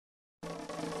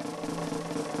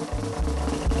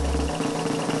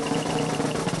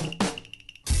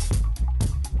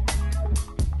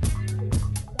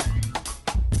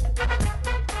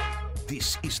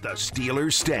He's the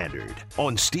Steelers Standard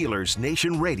on Steelers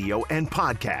Nation Radio and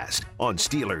podcast on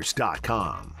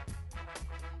Steelers.com.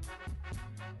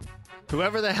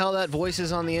 Whoever the hell that voice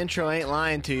is on the intro ain't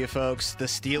lying to you, folks. The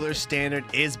Steelers Standard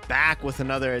is back with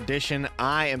another edition.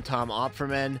 I am Tom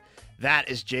Opferman. That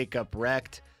is Jacob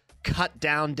Recht. Cut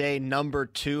down day number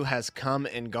 2 has come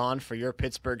and gone for your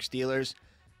Pittsburgh Steelers.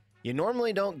 You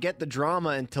normally don't get the drama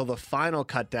until the final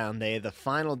cut down day, the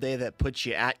final day that puts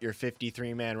you at your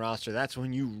 53-man roster. That's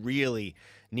when you really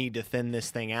need to thin this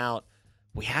thing out.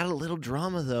 We had a little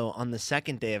drama, though, on the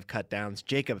second day of cut downs.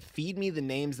 Jacob, feed me the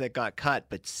names that got cut,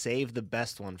 but save the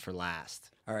best one for last.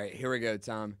 All right, here we go,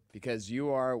 Tom. Because you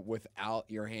are without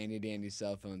your handy-dandy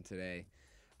cell phone today,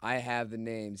 I have the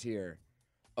names here.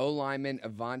 O-lineman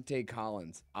Aviante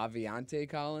Collins.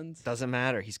 Doesn't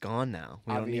matter. He's gone now.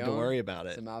 We don't need to worry about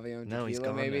it. Some Avion No, he's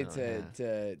tequila gone maybe now,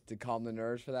 to calm the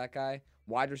nerves for that guy.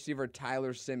 Wide receiver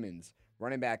Tyler Simmons.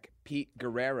 Running back Pete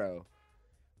Guerrero.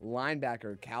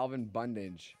 Linebacker Calvin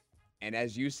Bundage. And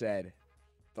as you said,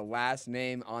 the last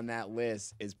name on that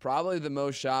list is probably the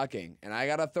most shocking. And I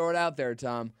got to throw it out there,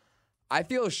 Tom. I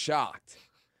feel shocked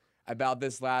about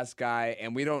this last guy,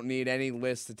 and we don't need any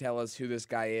list to tell us who this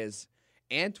guy is.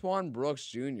 Antoine Brooks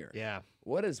Jr. Yeah.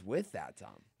 What is with that,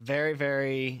 Tom? Very,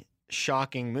 very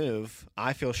shocking move.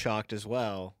 I feel shocked as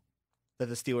well that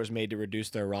the Steelers made to reduce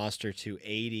their roster to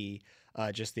 80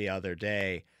 just the other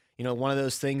day. You know, one of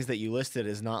those things that you listed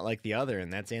is not like the other,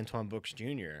 and that's Antoine Brooks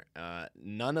Jr.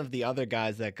 None of the other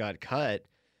guys that got cut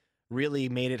really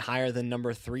made it higher than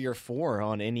number 3 or 4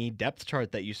 on any depth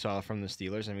chart that you saw from the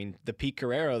Steelers. I mean, the Pete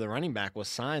Guerrero, the running back, was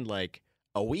signed like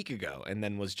a week ago and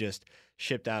then was just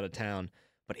shipped out of town.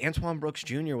 But Antoine Brooks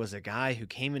Jr. was a guy who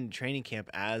came into training camp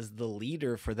as the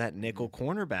leader for that nickel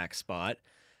cornerback spot.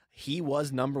 He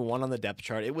was number 1 on the depth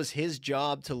chart. It was his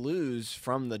job to lose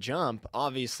from the jump.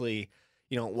 Obviously,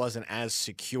 you know, it wasn't as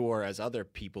secure as other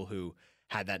people who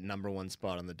had that number 1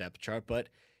 spot on the depth chart, but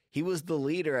he was the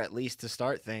leader at least to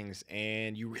start things,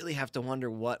 and you really have to wonder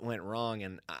what went wrong.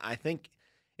 And I think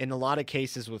in a lot of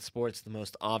cases with sports, the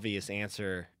most obvious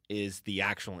answer is the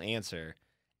actual answer,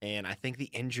 and I think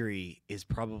the injury is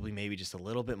probably maybe just a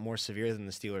little bit more severe than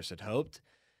the Steelers had hoped,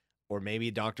 or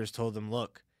maybe doctors told them,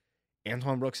 look,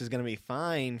 Antoine Brooks is going to be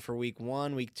fine for week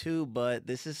 1, week 2, but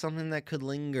this is something that could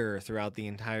linger throughout the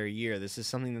entire year. This is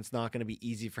something that's not going to be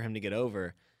easy for him to get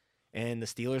over. And the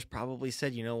Steelers probably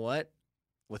said, you know what?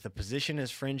 With a position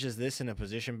as fringe as this and a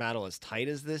position battle as tight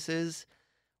as this is,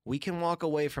 we can walk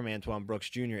away from Antoine Brooks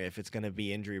Jr. if it's going to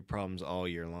be injury problems all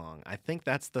year long. I think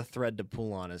that's the thread to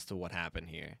pull on as to what happened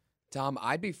here. Tom,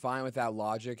 I'd be fine with that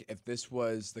logic if this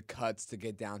was the cuts to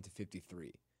get down to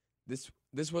 53.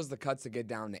 This was the cuts to get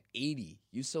down to 80.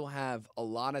 You still have a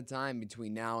lot of time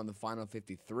between now and the final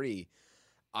 53.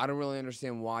 I don't really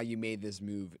understand why you made this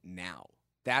move now.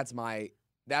 That's my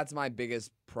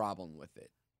biggest problem with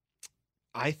it.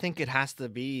 I think it has to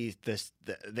be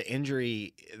the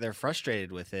injury. They're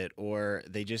frustrated with it, or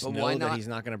they just know that he's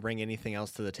not going to bring anything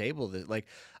else to the table.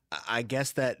 I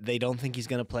guess that they don't think he's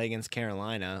going to play against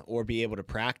Carolina or be able to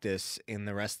practice in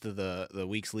the rest of the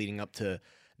weeks leading up to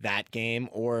that game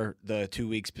or the 2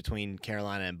 weeks between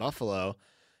Carolina and Buffalo.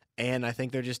 And I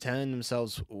think they're just telling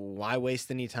themselves, why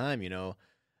waste any time? You know,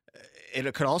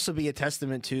 it could also be a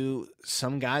testament to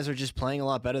some guys are just playing a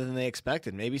lot better than they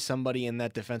expected. Maybe somebody in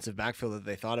that defensive backfield that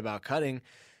they thought about cutting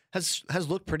has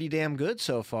looked pretty damn good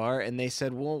so far. And they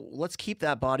said, well, let's keep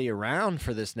that body around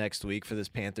for this next week, for this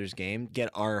Panthers game,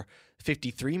 get our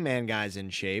 53-man guys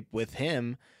in shape with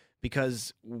him.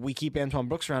 Because we keep Antoine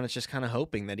Brooks around, it's just kind of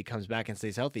hoping that he comes back and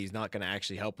stays healthy. He's not going to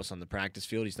actually help us on the practice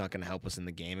field. He's not going to help us in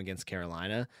the game against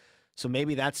Carolina. So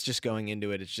maybe that's just going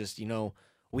into it. It's just, you know,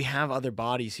 we have other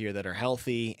bodies here that are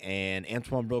healthy. And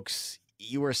Antoine Brooks,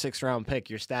 you were a 6th-round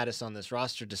pick. Your status on this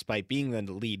roster, despite being the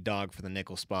lead dog for the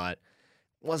nickel spot,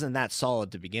 wasn't that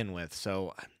solid to begin with.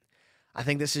 So I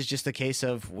think this is just a case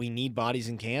of we need bodies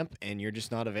in camp, and you're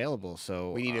just not available.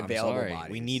 So we need available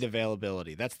bodies. We need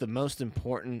availability. That's the most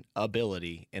important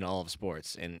ability in all of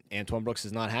sports, and Antoine Brooks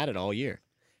has not had it all year.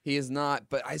 He is not,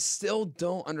 but I still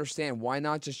don't understand why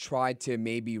not just try to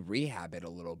maybe rehab it a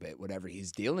little bit, whatever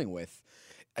he's dealing with.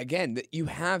 Again, you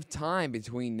have time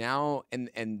between now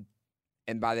and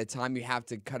by the time you have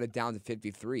to cut it down to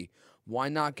 53. Why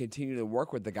not continue to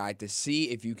work with the guy to see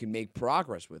if you can make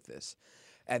progress with this?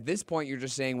 At this point, you're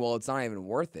just saying, well, it's not even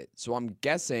worth it. So I'm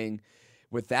guessing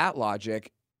with that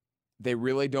logic, they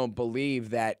really don't believe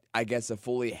that, I guess, a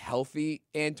fully healthy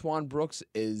Antoine Brooks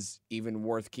is even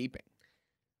worth keeping.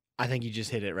 I think you just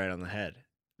hit it right on the head.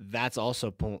 That's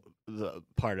also the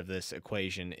part of this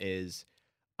equation is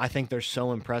I think they're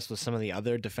so impressed with some of the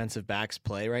other defensive backs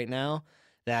play right now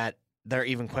that they're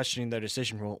even questioning their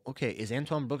decision. Well, okay, is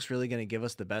Antoine Brooks really going to give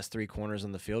us the best 3 corners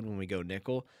on the field when we go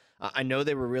nickel? I know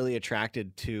they were really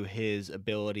attracted to his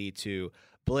ability to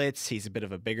blitz. He's a bit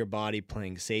of a bigger body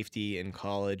playing safety in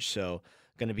college, so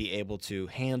going to be able to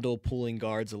handle pulling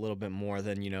guards a little bit more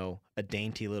than, a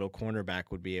dainty little cornerback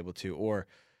would be able to, or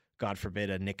God forbid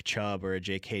a Nick Chubb or a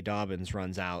J.K. Dobbins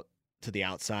runs out to the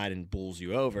outside and bulls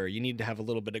you over. You need to have a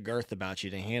little bit of girth about you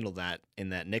to handle that in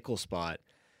that nickel spot.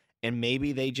 And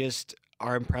maybe they just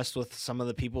are impressed with some of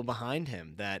the people behind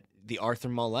him, that the Arthur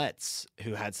Maulettes,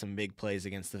 who had some big plays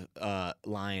against the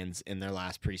Lions in their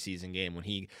last preseason game when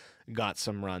he got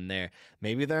some run there.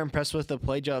 Maybe they're impressed with the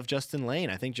play of Justin Lane.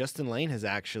 I think Justin Lane has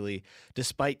actually,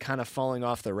 despite kind of falling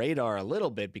off the radar a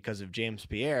little bit because of James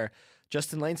Pierre,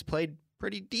 Justin Lane's played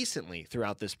pretty decently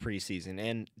throughout this preseason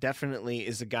and definitely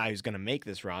is a guy who's going to make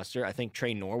this roster. I think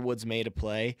Trey Norwood's made a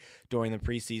play during the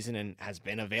preseason and has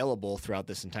been available throughout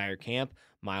this entire camp.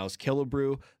 Miles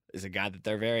Killebrew is a guy that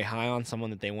they're very high on, someone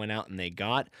that they went out and they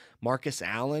got. Marcus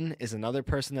Allen is another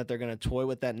person that they're going to toy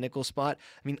with that nickel spot.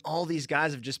 I mean, all these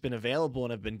guys have just been available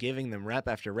and have been giving them rep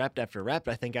after rep after rep.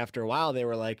 I think after a while they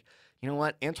were like, you know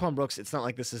what, Antoine Brooks, it's not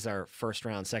like this is our first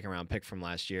round, second round pick from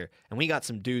last year. And we got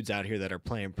some dudes out here that are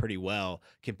playing pretty well,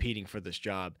 competing for this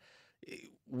job.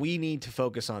 We need to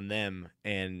focus on them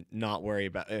and not worry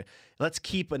about let's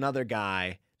keep another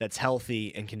guy that's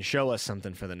healthy and can show us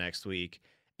something for the next week.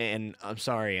 And I'm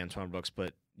sorry, Antoine Brooks,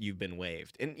 but you've been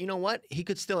waived. And you know what? He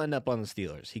could still end up on the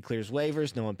Steelers. He clears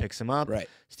waivers. No one picks him up. Right.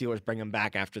 Steelers bring him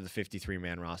back after the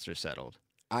 53-man roster settled.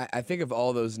 I think of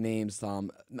all those names, Tom,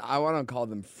 I want to call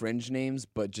them fringe names,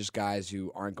 but just guys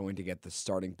who aren't going to get the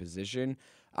starting position.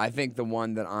 I think the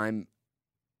one that I'm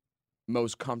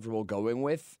most comfortable going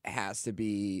with has to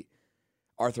be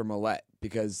Arthur Maulet,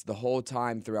 because the whole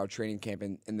time throughout training camp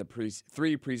in the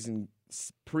three preseason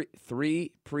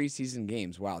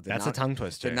games, wow. That's a tongue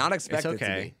twister. Did not expect it's okay.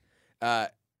 it to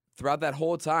be. Throughout that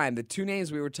whole time, the 2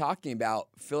 names we were talking about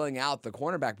filling out the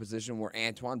cornerback position were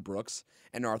Antoine Brooks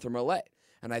and Arthur Maulet.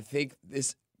 And I think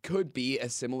this could be a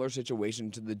similar situation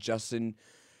to the Justin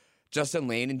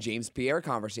Lane and James Pierre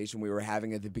conversation we were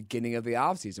having at the beginning of the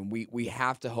offseason. We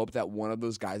have to hope that one of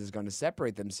those guys is going to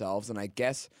separate themselves. And I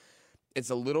guess it's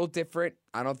a little different.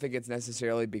 I don't think it's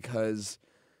necessarily because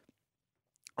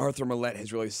Arthur Maulet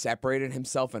has really separated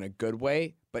himself in a good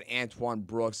way, but Antoine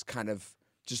Brooks kind of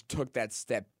just took that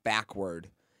step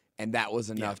backward, and that was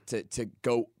enough to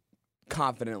go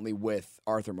confidently with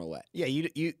Arthur Maulet. Yeah,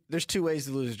 you there's 2 ways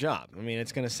to lose a job. I mean,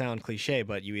 it's going to sound cliche,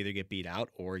 but you either get beat out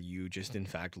or you just in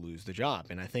fact lose the job.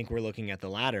 And I think we're looking at the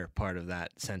latter part of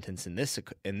that sentence in this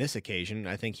occasion.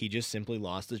 I think he just simply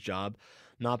lost his job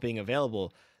not being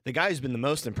available. The guy who's been the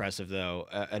most impressive, though,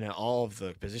 in all of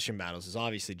the position battles is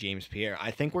obviously James Pierre.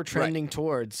 I think we're trending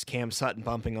towards Cam Sutton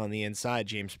bumping on the inside,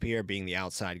 James Pierre being the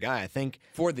outside guy. I think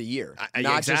for the year,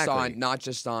 not just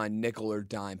on nickel or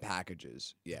dime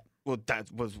packages. Yeah. Well,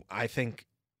 that was, I think,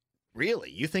 really,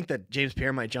 you think that James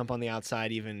Pierre might jump on the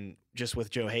outside even just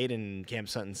with Joe Hayden and Cam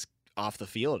Sutton's off the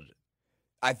field?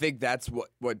 I think that's what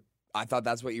I thought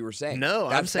that's what you were saying. No,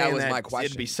 I'm saying that was that my question.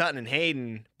 It'd be Sutton and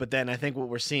Hayden, but then I think what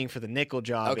we're seeing for the nickel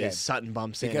job is Sutton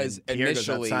bumps in and Pierre goes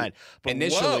outside. But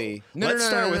let's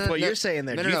start with what you're saying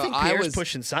there. Do you think Pierre's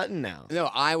pushing Sutton now?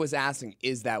 No, I was asking,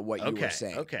 is that what you were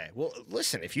saying? Okay. Well,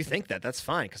 listen, if you think that, that's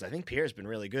fine, because I think Pierre's been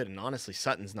really good, and honestly,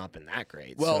 Sutton's not been that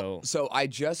great. Well, so I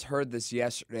just heard this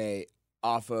yesterday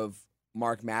off of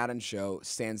Mark Madden's show.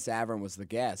 Stan Savran was the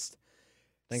guest.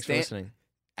 Thanks for listening.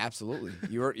 Absolutely.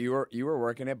 You were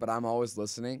working it, but I'm always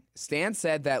listening. Stan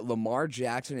said that Lamar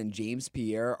Jackson and James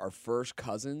Pierre are first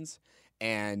cousins,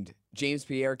 and James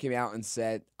Pierre came out and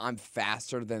said, I'm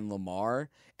faster than Lamar,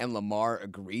 and Lamar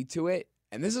agreed to it.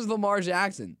 And this is Lamar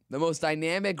Jackson, the most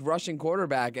dynamic rushing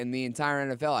quarterback in the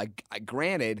entire NFL. I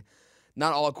granted,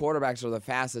 not all quarterbacks are the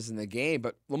fastest in the game,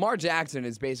 but Lamar Jackson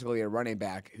is basically a running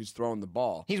back who's throwing the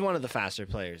ball. He's one of the faster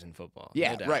players in football.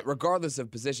 Yeah, no right. Regardless of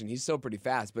position, he's still pretty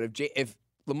fast. But if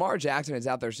Lamar Jackson is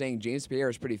out there saying James Pierre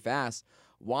is pretty fast,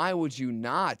 why would you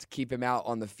not keep him out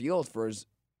on the field for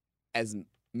as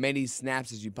many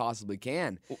snaps as you possibly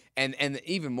can? And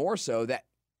even more so that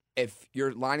if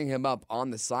you're lining him up on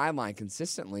the sideline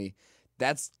consistently,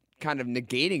 that's kind of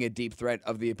negating a deep threat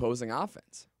of the opposing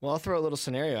offense. Well, I'll throw a little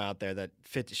scenario out there that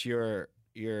fits your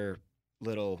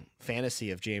little fantasy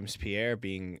of James Pierre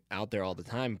being out there all the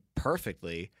time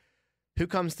perfectly. The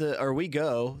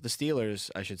Steelers,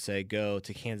 I should say, go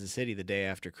to Kansas City the day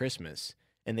after Christmas,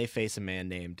 and they face a man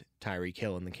named Tyreek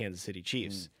Hill and the Kansas City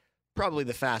Chiefs. Probably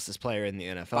the fastest player in the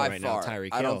NFL right now,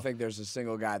 Tyreek Hill. I don't think there's a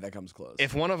single guy that comes close.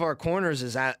 If one of our corners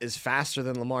is faster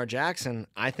than Lamar Jackson,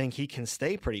 I think he can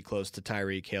stay pretty close to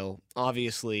Tyreek Hill.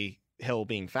 Obviously, Hill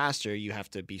being faster, you have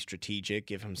to be strategic,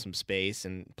 give him some space,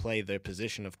 and play the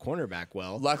position of cornerback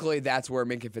well. Luckily, that's where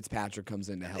Minkah Fitzpatrick comes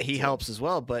in to help. He helps as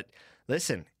well. But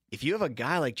listen, if you have a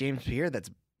guy like James Pierre that's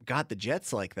got the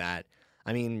Jets like that,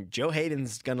 I mean, Joe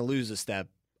Hayden's going to lose a step.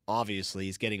 Obviously,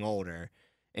 he's getting older.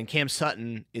 And Cam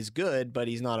Sutton is good, but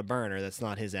he's not a burner. That's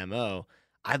not his MO.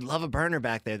 I'd love a burner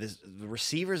back there. The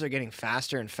receivers are getting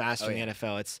faster and faster in the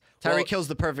NFL. It's Tyreek Hill's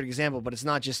the perfect example, but it's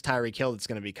not just Tyreek Hill that's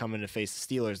going to be coming to face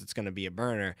the Steelers. It's going to be a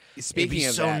burner. Speaking It'd be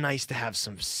of so that, nice to have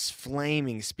some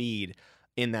flaming speed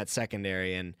in that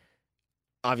secondary, and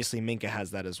obviously Minkah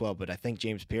has that as well. But I think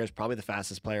James Pierre is probably the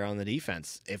fastest player on the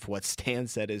defense, if what Stan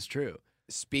said is true.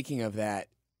 Speaking of that,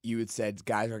 you had said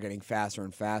guys are getting faster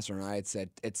and faster, and I had said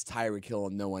it's Tyreek Hill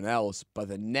and no one else. But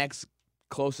the next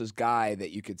closest guy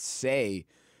that you could say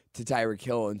to Tyreek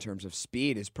Hill in terms of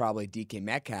speed is probably DK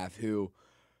Metcalf, who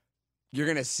you're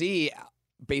going to see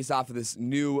based off of this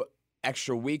new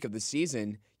extra week of the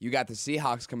season. You got the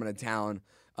Seahawks coming to town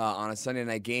on a Sunday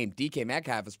night game. DK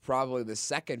Metcalf is probably the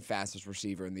second fastest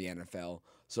receiver in the NFL.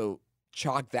 So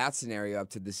chalk that scenario up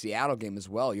to the Seattle game as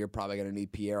well. You're probably going to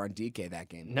need Pierre on DK that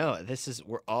game. No,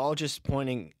 we're all just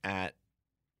pointing at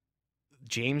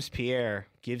James Pierre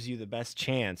gives you the best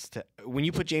chance to. When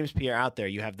you put James Pierre out there,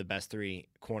 you have the best three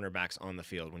cornerbacks on the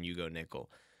field when you go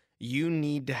nickel. You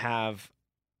need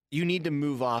to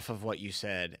move off of what you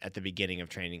said at the beginning of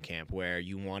training camp, where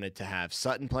you wanted to have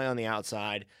Sutton play on the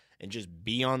outside and just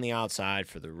be on the outside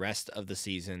for the rest of the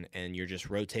season, and you're just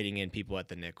rotating in people at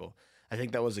the nickel. I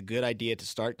think that was a good idea to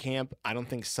start camp. I don't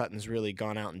think Sutton's really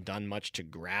gone out and done much to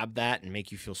grab that and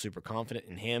make you feel super confident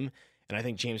in him. And I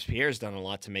think James Pierre's done a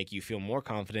lot to make you feel more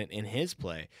confident in his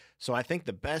play. So I think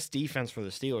the best defense for the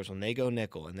Steelers when they go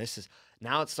nickel, and this is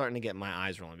now it's starting to get my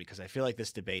eyes rolling because I feel like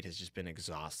this debate has just been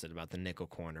exhausted about the nickel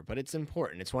corner. But it's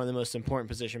important. It's one of the most important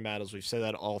position battles. We've said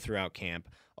that all throughout camp,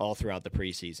 all throughout the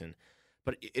preseason.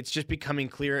 But it's just becoming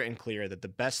clearer and clearer that the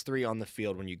best three on the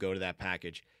field when you go to that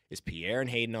package is Pierre and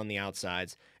Hayden on the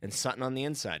outsides and Sutton on the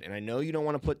inside. And I know you don't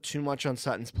want to put too much on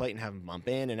Sutton's plate and have him bump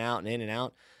in and out and in and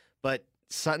out, but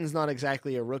Sutton's not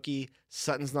exactly a rookie.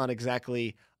 Sutton's not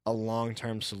exactly a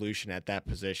long-term solution at that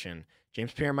position.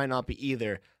 James Pierre might not be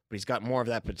either, but he's got more of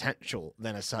that potential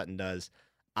than a Sutton does.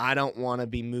 I don't want to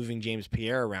be moving James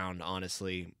Pierre around,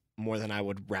 honestly, more than I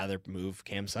would rather move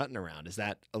Cam Sutton around. Is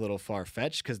that a little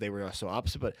far-fetched because they were so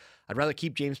opposite? But I'd rather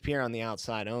keep James Pierre on the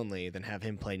outside only than have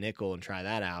him play nickel and try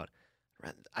that out.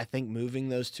 I think moving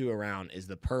those two around is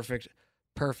the perfect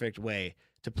way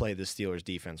to play the Steelers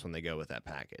defense when they go with that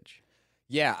package.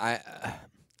 Yeah,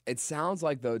 it sounds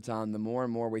like, though, Tom, the more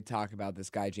and more we talk about this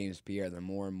guy, James Pierre, the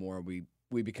more and more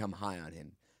we become high on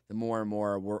him. The more and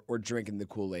more we're drinking the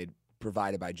Kool-Aid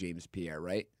provided by James Pierre,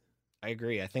 right? I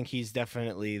agree. I think he's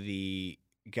definitely the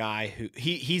guy who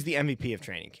he's the MVP of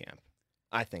training camp.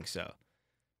 I think so.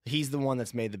 He's the one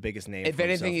that's made the biggest name. If for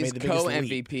anything, himself, he's made the biggest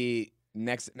leap. co-MVP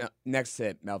next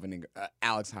to Melvin Ingram,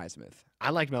 Alex Highsmith. I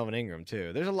like Melvin Ingram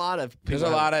too. There's a lot of people.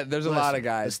 There's a lot of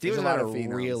guys. The Steelers had a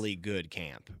really good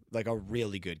camp, like a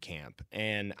really good camp,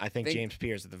 and I think James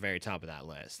Pierre's at the very top of that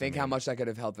list. Think how much that could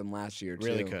have helped them last year.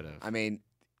 Really too. could have. I mean,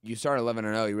 you start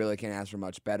 11-0, you really can't ask for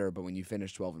much better. But when you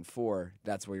finish 12-4,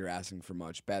 that's where you're asking for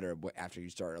much better. After you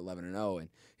start 11-0, and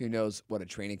who knows what a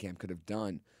training camp could have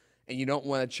done. And you don't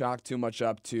want to chalk too much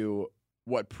up to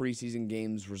what preseason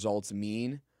games results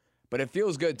mean, but it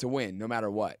feels good to win no matter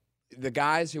what. The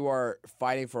guys who are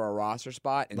fighting for a roster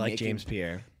spot and like James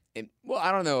Pierre. Well,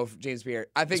 I don't know if James Pierre.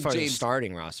 I think as far James as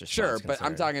starting roster. Sure, but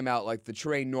I'm talking about like the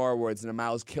Trey Norwoods and the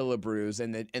Miles Killebrews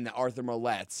and the Arthur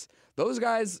Molettes. Those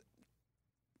guys,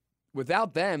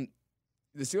 without them,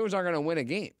 the Steelers aren't going to win a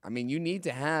game. I mean, you need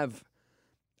to have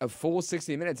a full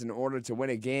 60 minutes in order to win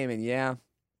a game. And yeah,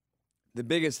 the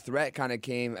biggest threat kind of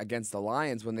came against the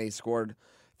Lions when they scored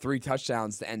 3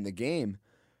 touchdowns to end the game.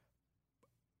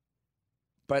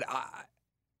 But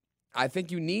I think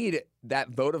you need that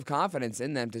vote of confidence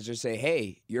in them to just say,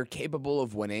 hey, you're capable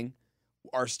of winning.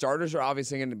 Our starters are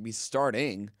obviously going to be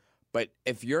starting, but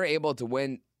if you're able to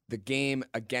win the game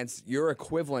against your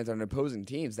equivalent on opposing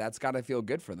teams, that's got to feel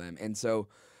good for them. And so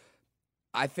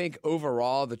I think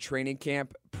overall the training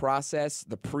camp process,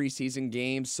 the preseason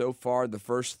games so far, the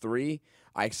first 3,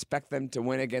 I expect them to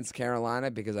win against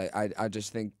Carolina because I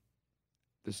just think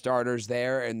the starters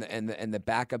there and the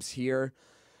backups here,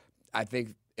 I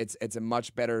think it's a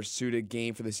much better suited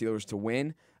game for the Steelers to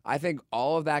win. I think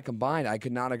all of that combined, I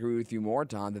could not agree with you more,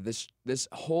 Tom, that this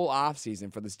whole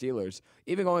offseason for the Steelers,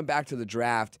 even going back to the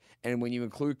draft, and when you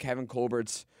include Kevin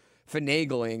Colbert's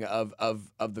finagling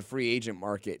of the free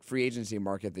agency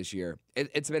market this year,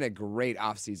 it's been a great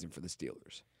offseason for the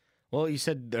Steelers. Well, you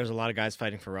said there's a lot of guys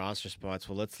fighting for roster spots.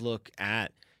 Well, let's look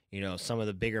at, some of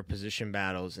the bigger position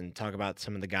battles and talk about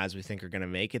some of the guys we think are going to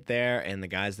make it there and the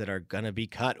guys that are going to be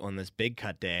cut on this big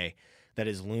cut day that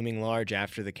is looming large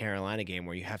after the Carolina game,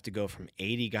 where you have to go from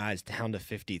 80 guys down to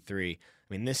 53. I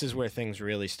mean, this is where things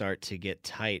really start to get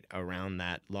tight around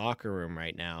that locker room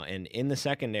right now. And in the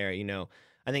secondary,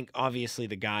 I think obviously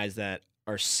the guys that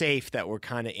are safe that were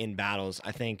kind of in battles,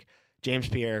 I think James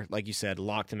Pierre, like you said,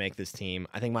 lock to make this team.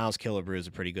 I think Miles Killebrew is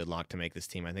a pretty good lock to make this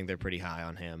team. I think they're pretty high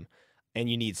on him. And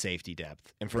you need safety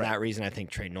depth. And for that reason, I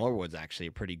think Trey Norwood's actually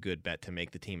a pretty good bet to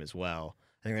make the team as well.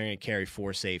 I think they're going to carry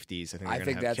 4 safeties. I think they're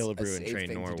going to have Killebrew and Trey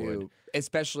Norwood.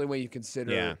 Especially when you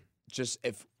consider just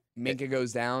if Minkah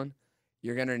goes down,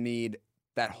 you're going to need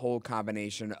that whole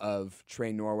combination of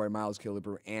Trey Norwood, Miles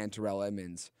Killebrew, and Terrell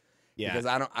Edmunds. Yeah. Because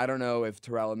I don't know if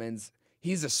Terrell Edmunds,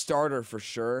 he's a starter for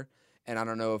sure, and I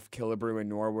don't know if Killebrew and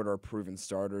Norwood are proven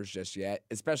starters just yet,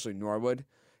 especially Norwood.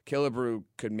 Killebrew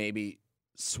could maybe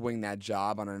swing that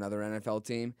job on another NFL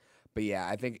team. But yeah,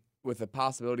 I think with the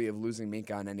possibility of losing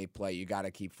Minkah on any play, you got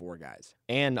to keep 4 guys.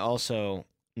 And also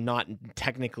not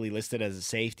technically listed as a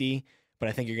safety, but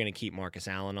I think you're going to keep Marcus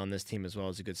Allen on this team as well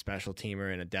as a good special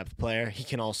teamer and a depth player. He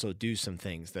can also do some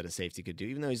things that a safety could do,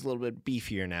 even though he's a little bit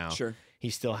beefier now. Sure. He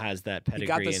still has that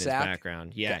pedigree in his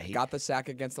background. Yeah, he got the sack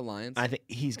against the Lions. I think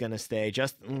he's going to stay.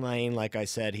 Justin Lane, like I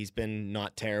said, he's been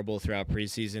not terrible throughout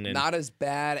preseason. And not as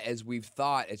bad as we've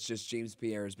thought. It's just James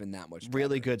Pierre has been that much better.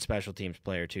 Really good special teams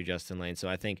player, too, Justin Lane. So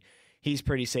I think he's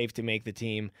pretty safe to make the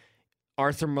team.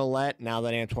 Arthur Millette, now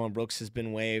that Antoine Brooks has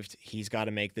been waived, he's got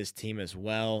to make this team as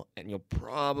well. And you'll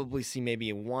probably see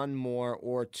maybe 1 more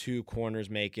or 2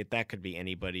 corners make it. That could be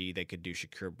anybody. They could do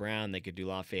Shakur Brown. They could do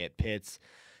Lafayette Pitts.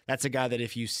 That's a guy that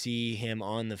if you see him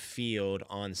on the field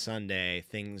on Sunday,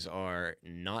 things are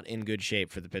not in good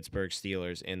shape for the Pittsburgh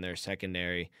Steelers in their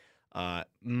secondary.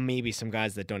 Maybe some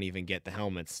guys that don't even get the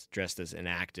helmets dressed as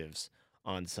inactives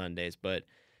on Sundays. But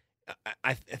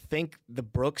I think the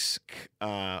Brooks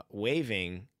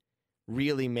waiving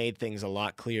really made things a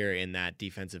lot clearer in that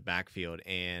defensive backfield.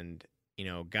 And,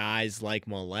 guys like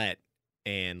Millette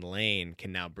and Lane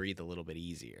can now breathe a little bit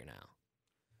easier now.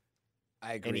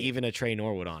 I agree. And even a Trey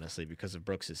Norwood, honestly, because of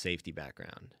Brooks' safety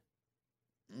background.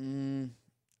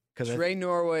 Trey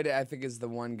Norwood, I think, is the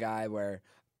one guy where,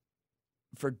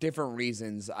 for different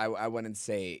reasons, I wouldn't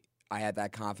say I had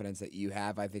that confidence that you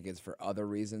have. I think it's for other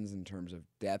reasons in terms of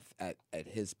depth at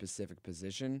his specific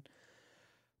position.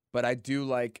 But I do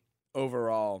like,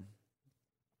 overall,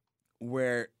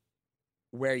 where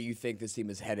you think this team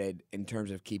is headed in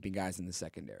terms of keeping guys in the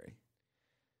secondary.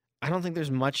 I don't think there's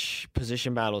much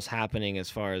position battles happening as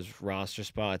far as roster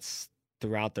spots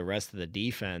throughout the rest of the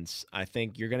defense. I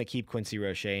think you're going to keep Quincy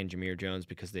Roche and Jameer Jones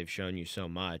because they've shown you so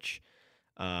much.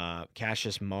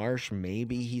 Cassius Marsh,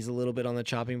 maybe he's a little bit on the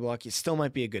chopping block. He still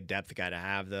might be a good depth guy to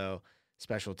have, though.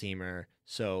 Special teamer.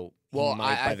 So he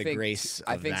might, by the grace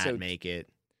of that, make it.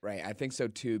 Right. I think so,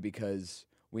 too, because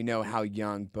we know how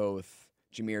young both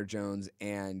Jameer Jones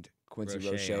and Quincy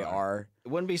Roche are. It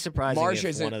wouldn't be surprising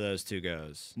if one of those two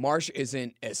goes. Marsh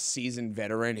isn't a seasoned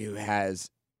veteran who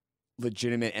has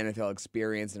legitimate NFL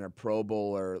experience in a Pro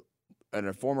Bowl and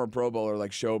a former Pro Bowler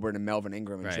like Schobert and Melvin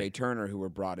Ingram and Trey Turner, who were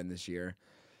brought in this year.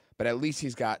 But at least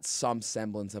he's got some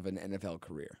semblance of an NFL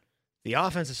career. The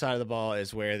offensive side of the ball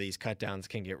is where these cutdowns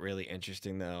can get really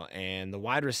interesting, though. And the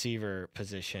wide receiver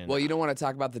position. Well, you don't want to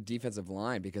talk about the defensive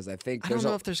line because I think I don't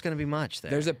know if there's going to be much there.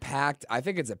 I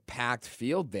think it's a packed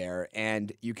field there,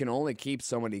 and you can only keep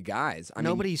so many guys.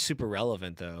 Nobody's super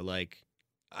relevant, though. Like,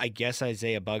 I guess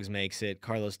Isaiah Buggs makes it.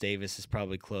 Carlos Davis is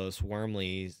probably close.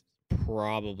 Wormley's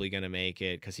probably going to make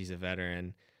it because he's a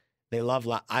veteran. They love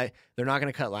they're not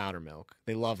going to cut Loudermilk.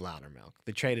 They love Loudermilk.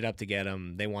 They traded up to get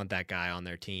him. They want that guy on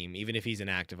their team, even if he's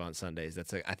inactive on Sundays.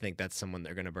 I think that's someone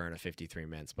they're going to burn a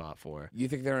 53-man spot for. You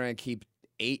think they're going to keep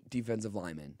 8 defensive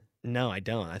linemen? No, I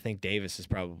don't. I think Davis is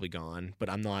probably gone, but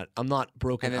I'm not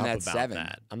broken up about 7.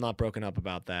 that. I'm not broken up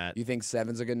about that. You think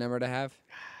 7's a good number to have?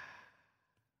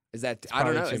 Is that I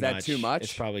don't know. Is that too much?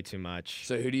 It's probably too much.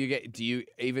 So who do you get? Do you,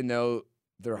 even though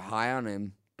they're high on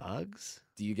him, Buggs?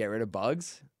 Do you get rid of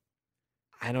Buggs?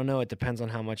 I don't know. It depends on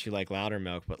how much you like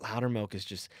Loudermilk, but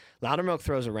Loudermilk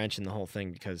throws a wrench in the whole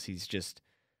thing because he's just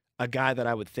a guy that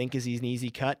I would think is an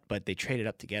easy cut, but they traded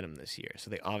up to get him this year,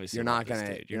 so they obviously you're not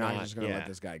just gonna let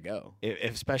this guy go,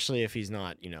 especially if he's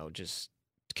not just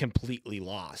completely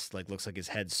lost. Like looks like his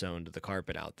head's sewn to the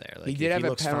carpet out there. Like, he did have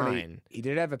a penalty. He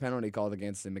did have a penalty called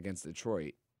against him against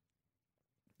Detroit.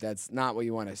 That's not what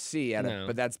you want to see,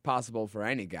 but that's possible for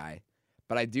any guy.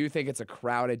 But I do think it's a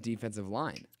crowded defensive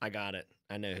line. I got it.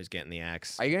 I know who's getting the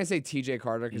axe. Are you gonna say T.J.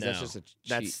 Carter? Because that's No, just a cheat.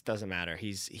 That doesn't matter.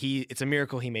 It's a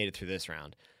miracle he made it through this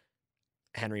round.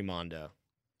 Henry Mondo.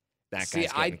 That See,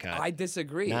 guy's getting cut. I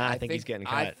disagree. Nah, I think he's getting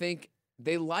cut. I think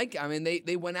they like. I mean,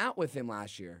 they went out with him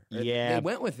last year. Yeah. They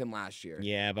went with him last year.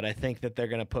 Yeah, but I think that they're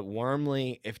going to put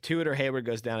Wormley. If Tuitt or Hayward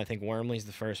goes down, I think Wormley's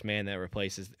the first man that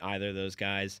replaces either of those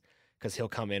guys because he'll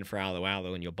come in for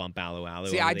Alu and you'll bump Alu.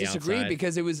 See, I disagree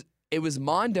because it was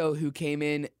Mondo who came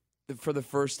in for the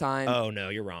first time. Oh, no,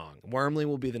 you're wrong. Wormley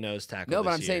will be the nose tackle. No,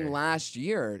 but this I'm saying year. last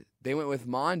year they went with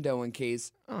Mondo in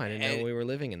case. Oh, I didn't know we were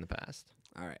living in the past.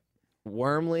 All right.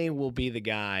 Wormley will be the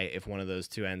guy if one of those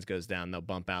two ends goes down. They'll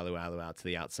bump Alu out to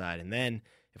the outside. And then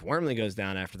if Wormley goes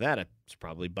down after that, it's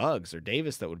probably Buggs or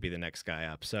Davis that would be the next guy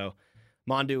up. So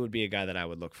Mondu would be a guy that I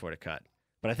would look for to cut.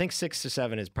 But I think 6 to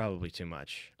 7 is probably too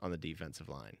much on the defensive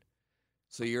line.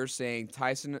 So you're saying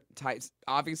obviously Tyson,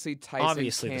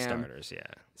 Obviously Cam, the starters, yeah.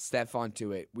 Stephon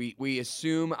Tuitt. We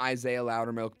assume Isaiah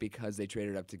Loudermilk because they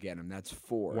traded up to get him. That's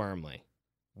 4.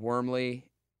 Wormley.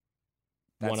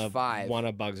 That's 5. One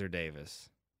of Buggs or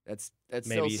Davis. That's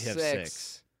Maybe you still have 6.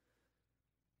 6.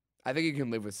 I think you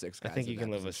can live with 6 guys. I think you can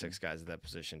live with 6 guys at that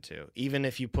position too. Even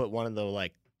if you put one of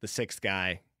the 6th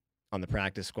guy on the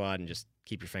practice squad and just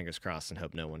keep your fingers crossed and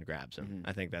hope no one grabs him. Mm-hmm.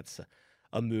 I think that's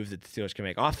a move that the Steelers can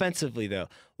make. Offensively, though,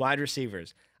 wide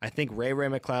receivers. I think Ray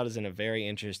McCloud is in a very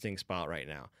interesting spot right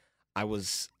now. I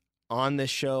was on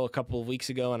this show a couple of weeks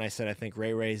ago, and I said I think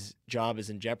Ray's job is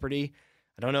in jeopardy.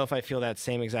 I don't know if I feel that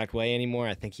same exact way anymore.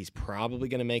 I think he's probably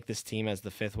going to make this team as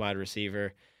the 5th wide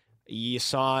receiver. You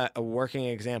saw a working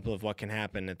example of what can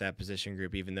happen at that position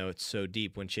group, even though it's so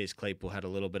deep when Chase Claypool had a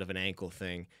little bit of an ankle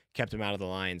thing, kept him out of the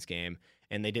Lions game,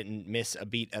 and they didn't miss a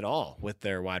beat at all with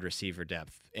their wide receiver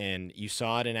depth. And you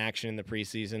saw it in action in the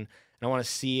preseason, and I want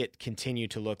to see it continue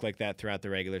to look like that throughout the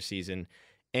regular season.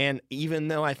 And even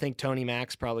though I think Tony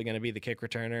Mack's probably going to be the kick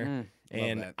returner,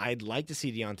 and I'd like to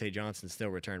see Deontay Johnson still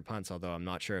return punts, although I'm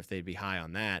not sure if they'd be high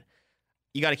on that.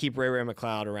 You got to keep Ray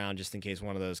McCloud around just in case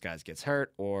one of those guys gets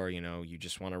hurt, or you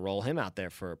just want to roll him out there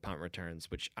for punt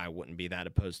returns, which I wouldn't be that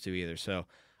opposed to either. So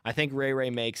I think Ray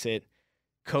makes it.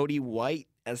 Cody White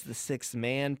as the 6th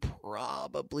man,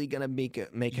 probably gonna make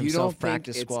himself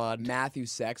practice squad. Matthew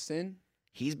Sexton.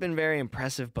 He's been very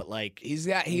impressive, but he's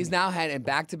now had in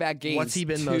back-to-back games. What's he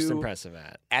been most impressive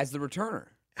at as the returner?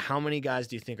 How many guys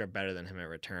do you think are better than him at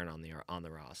return on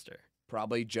the roster?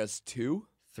 Probably just 2,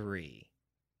 3.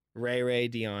 Ray,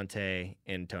 Deontay,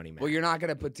 and Tony Mack. Well, you're not going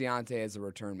to put Deontay as a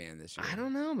return man this year. I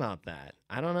don't know about that.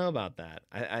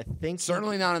 I think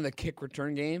certainly not in the kick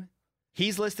return game.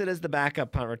 He's listed as the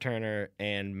backup punt returner,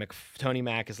 and Tony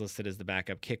Mack is listed as the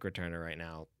backup kick returner right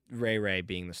now. Ray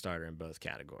being the starter in both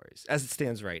categories, as it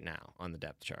stands right now on the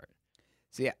depth chart.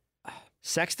 So, yeah.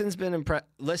 Sexton's been impressed.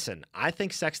 Listen, I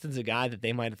think Sexton's a guy that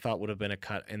they might have thought would have been a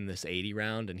cut in this 80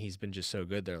 round, and he's been just so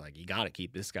good. They're like, you got to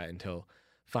keep this guy until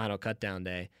final cutdown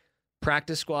day.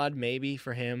 Practice squad, maybe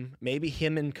for him. Maybe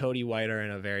him and Cody White are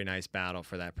in a very nice battle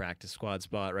for that practice squad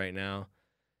spot right now.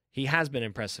 He has been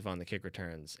impressive on the kick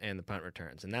returns and the punt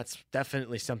returns, and that's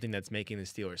definitely something that's making the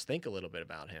Steelers think a little bit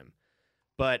about him.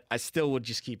 But I still would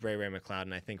just keep Ray McCloud,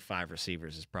 and I think 5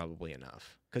 receivers is probably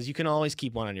enough because you can always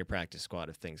keep one on your practice squad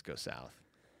if things go south.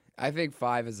 I think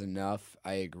 5 is enough.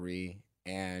 I agree.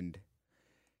 And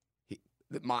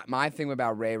my thing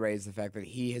about Ray is the fact that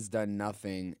he has done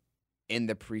nothing in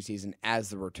the preseason as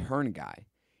the return guy.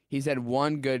 He's had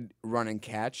one good run and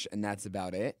catch, and that's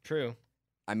about it. True.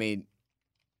 I mean,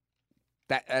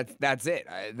 that's it.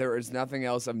 There is nothing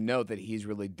else of note that he's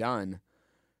really done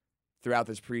throughout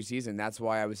this preseason. That's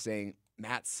why I was saying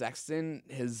Matt Sexton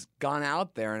has gone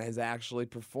out there and has actually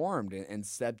performed and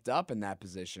stepped up in that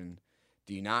position.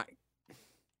 Do you not?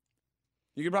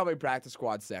 You could probably practice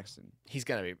squad Sexton. He's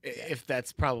going to be, if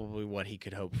that's probably what he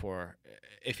could hope for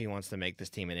if he wants to make this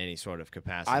team in any sort of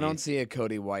capacity. I don't see a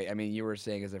Cody White. I mean, you were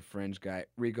saying as a fringe guy,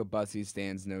 Rico Bussey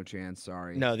stands no chance.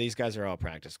 Sorry. No, these guys are all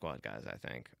practice squad guys, I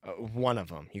think. One of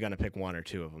them. You're going to pick 1 or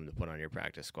 2 of them to put on your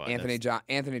practice squad.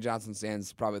 Anthony Johnson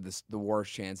stands probably the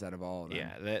worst chance out of all of them.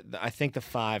 Yeah, I think the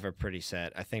 5 are pretty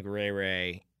set. I think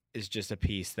Ray is just a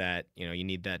piece that, you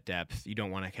need that depth. You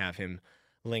don't want to have him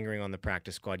lingering on the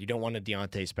practice squad. You don't want a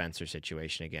Deontay Spencer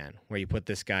situation again, where you put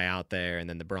this guy out there and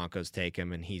then the Broncos take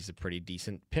him and he's a pretty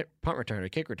decent punt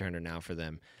returner, kick returner now for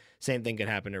them. Same thing could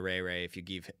happen to Ray.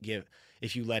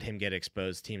 If you let him get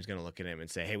exposed, team's going to look at him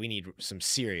and say, hey, we need some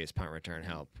serious punt return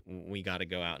help. We got to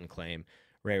go out and claim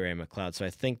Ray McCloud. So I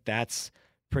think that's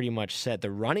pretty much set.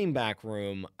 The running back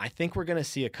room, I think we're going to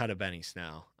see a cut of Benny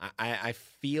Snell. I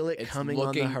feel it's coming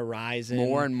on the horizon.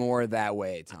 More and more that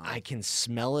way, Tom. I can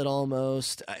smell it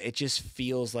almost. It just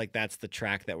feels like that's the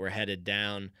track that we're headed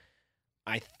down.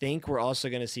 I think we're also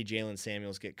going to see Jalen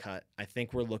Samuels get cut. I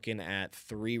think we're looking at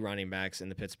 3 running backs in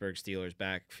the Pittsburgh Steelers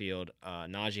backfield.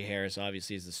 Najee Harris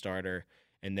obviously is the starter,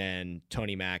 and then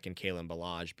Tony Mack and Kalen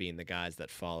Ballage being the guys that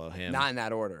follow him. Not in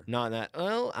that order. Not in that.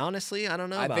 Well, honestly, I don't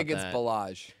know. I about think that. it's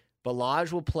Ballage.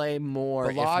 Ballage will play more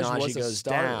Ballage if Najee was a goes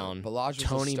starter. down. Ballage was a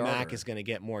Tony Mack starter. is going to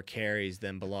get more carries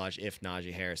than Ballage if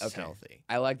Najee Harris is Okay. healthy.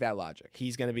 I like that logic.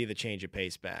 He's going to be the change of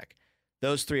pace back.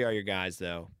 Those 3 are your guys,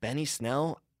 though. Benny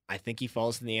Snell, I think he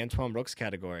falls in the Antoine Brooks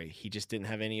category. He just didn't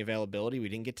have any availability. We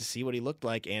didn't get to see what he looked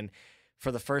like. And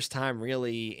for the first time,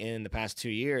 really, in the past 2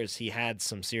 years, he had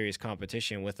some serious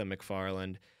competition with a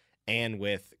McFarland and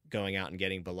with going out and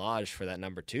getting Ballage for that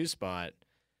number 2 spot.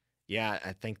 Yeah,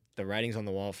 I think the writing's on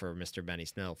the wall for Mr. Benny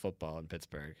Snell football in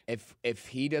Pittsburgh. If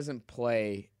he doesn't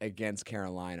play against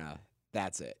Carolina,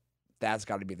 that's it. That's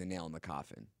got to be the nail in the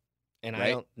coffin. And Right?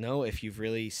 I don't know if you've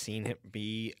really seen him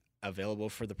be available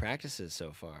for the practices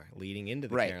so far, leading into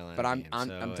the Right, Carolina but I'm- game. I'm-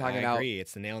 So I'm talking I about- agree.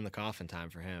 It's the nail in the coffin time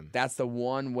for him. That's the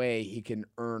one way he can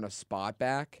earn a spot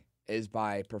back is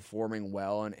by performing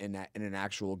well in an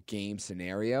actual game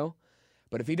scenario.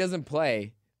 But if he doesn't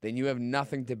play, then you have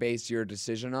nothing to base your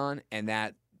decision on, and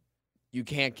that you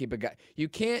can't keep a guy. You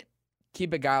can't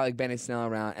keep a guy like Benny Snell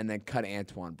around and then cut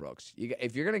Antoine Brooks.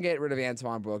 If you're gonna get rid of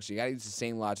Antoine Brooks, you got to use the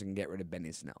same logic and get rid of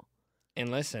Benny Snell. And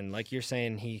listen, like you're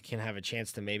saying, he can have a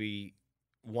chance to maybe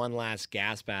one last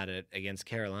gasp at it against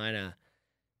Carolina.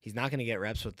 He's not going to get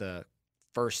reps with the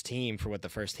first team for what the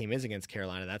first team is against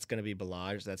Carolina. That's going to be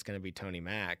Ballage. That's going to be Tony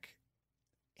Mack.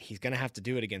 He's going to have to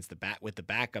do it against with the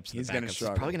backups. He's the gonna backups. He's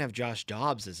struggle. probably going to have Josh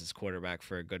Dobbs as his quarterback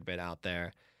for a good bit out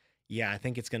there. Yeah, I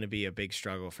think it's going to be a big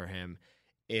struggle for him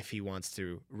if he wants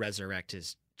to resurrect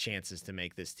his chances to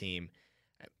make this team.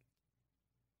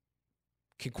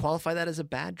 Could qualify that as a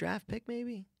bad draft pick,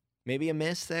 maybe? Maybe a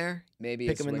miss there. Maybe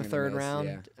Pick a him in the swing and a third miss,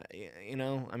 round. yeah. You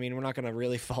know, I mean, we're not going to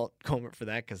really fault Comer for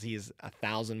that because he's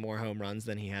 1,000 more home runs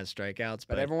than he has strikeouts.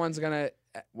 But everyone's gonna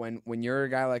when you're a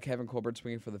guy like Kevin Colbert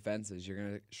swinging for the fences, you're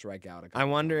gonna strike out. I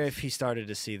wonder if he started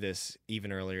to see this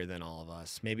even earlier than all of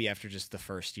us. Maybe after just the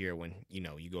first year when, you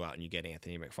go out and you get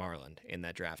Anthony McFarland in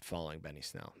that draft following Benny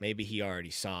Snell. Maybe he already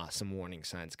saw some warning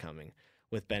signs coming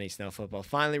with Benny Snell football.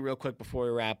 Finally, real quick before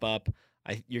we wrap up,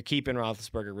 you're keeping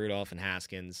Roethlisberger, Rudolph, and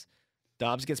Haskins.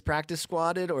 Dobbs gets practice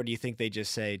squatted, or do you think they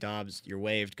just say, Dobbs, you're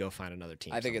waived, go find another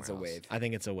team? I think it's a somewhere else? waive. I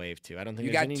think it's a waive, too. I don't think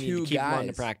You there's got any need two to keep him on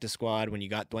the guys. practice squad when you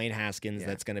got Dwayne Haskins Yeah.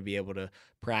 that's going to be able to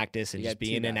practice and You just got two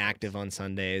being backups. inactive on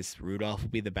Sundays. Rudolph will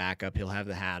be the backup. He'll have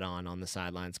the hat on the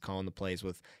sidelines, calling the plays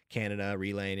with Canada,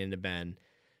 relaying into Ben.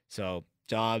 So,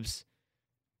 Dobbs,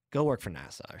 go work for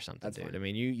NASA or something, That's dude. fine. I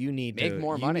mean, you need Make to,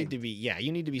 more you money. Need to be,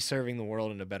 you need to be serving the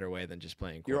world in a better way than just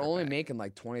playing You're only quarterback. making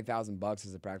like $20,000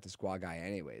 as a practice squad guy,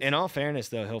 anyways. In all fairness,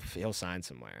 though, he'll sign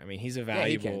somewhere. I mean, he's a he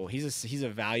valuable can. he's a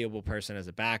valuable person as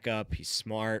a backup. He's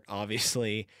smart,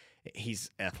 obviously.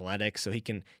 He's athletic, so he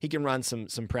can run some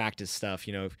practice stuff.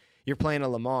 You know, if you're playing a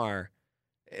Lamar,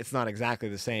 it's not exactly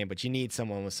the same, but you need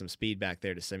someone with some speed back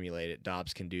there to simulate it.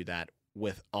 Dobbs can do that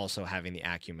with also having the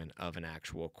acumen of an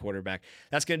actual quarterback.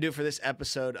 That's going to do it for this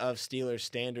episode of Steelers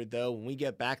Standard, though. When we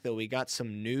get back, though, we got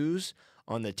some news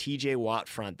on the TJ Watt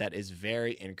front that is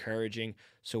very encouraging.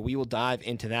 So we will dive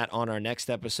into that on our next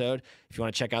episode. If you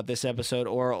want to check out this episode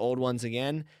or our old ones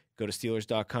again, go to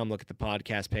Steelers.com, look at the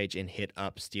podcast page, and hit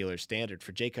up Steelers Standard.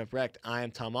 For Jacob Recht, I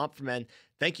am Tom Opferman.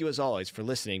 Thank you, as always, for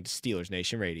listening to Steelers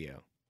Nation Radio.